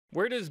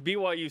Where does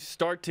BYU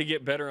start to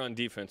get better on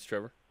defense,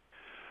 Trevor?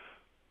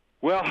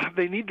 Well,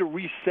 they need to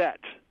reset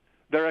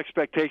their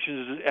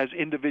expectations as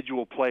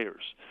individual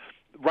players.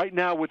 Right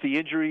now, with the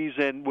injuries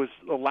and with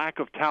a lack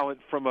of talent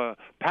from a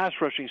pass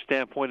rushing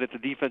standpoint at the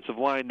defensive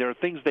line, there are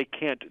things they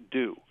can't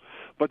do.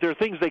 But there are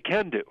things they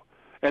can do.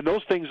 And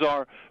those things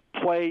are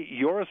play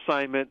your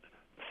assignment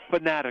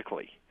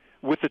fanatically,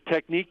 with the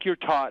technique you're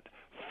taught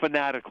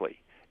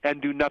fanatically,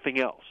 and do nothing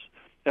else.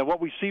 And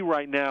what we see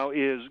right now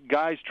is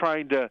guys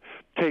trying to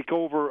take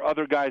over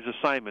other guys'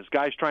 assignments,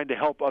 guys trying to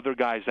help other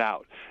guys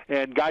out,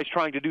 and guys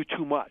trying to do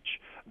too much.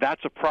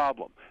 That's a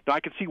problem. Now, I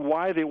can see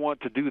why they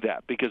want to do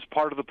that, because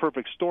part of the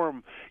perfect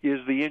storm is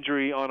the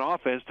injury on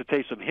offense to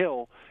Taysom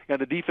Hill, and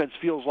the defense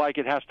feels like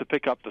it has to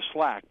pick up the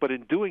slack. But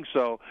in doing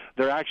so,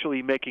 they're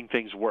actually making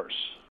things worse.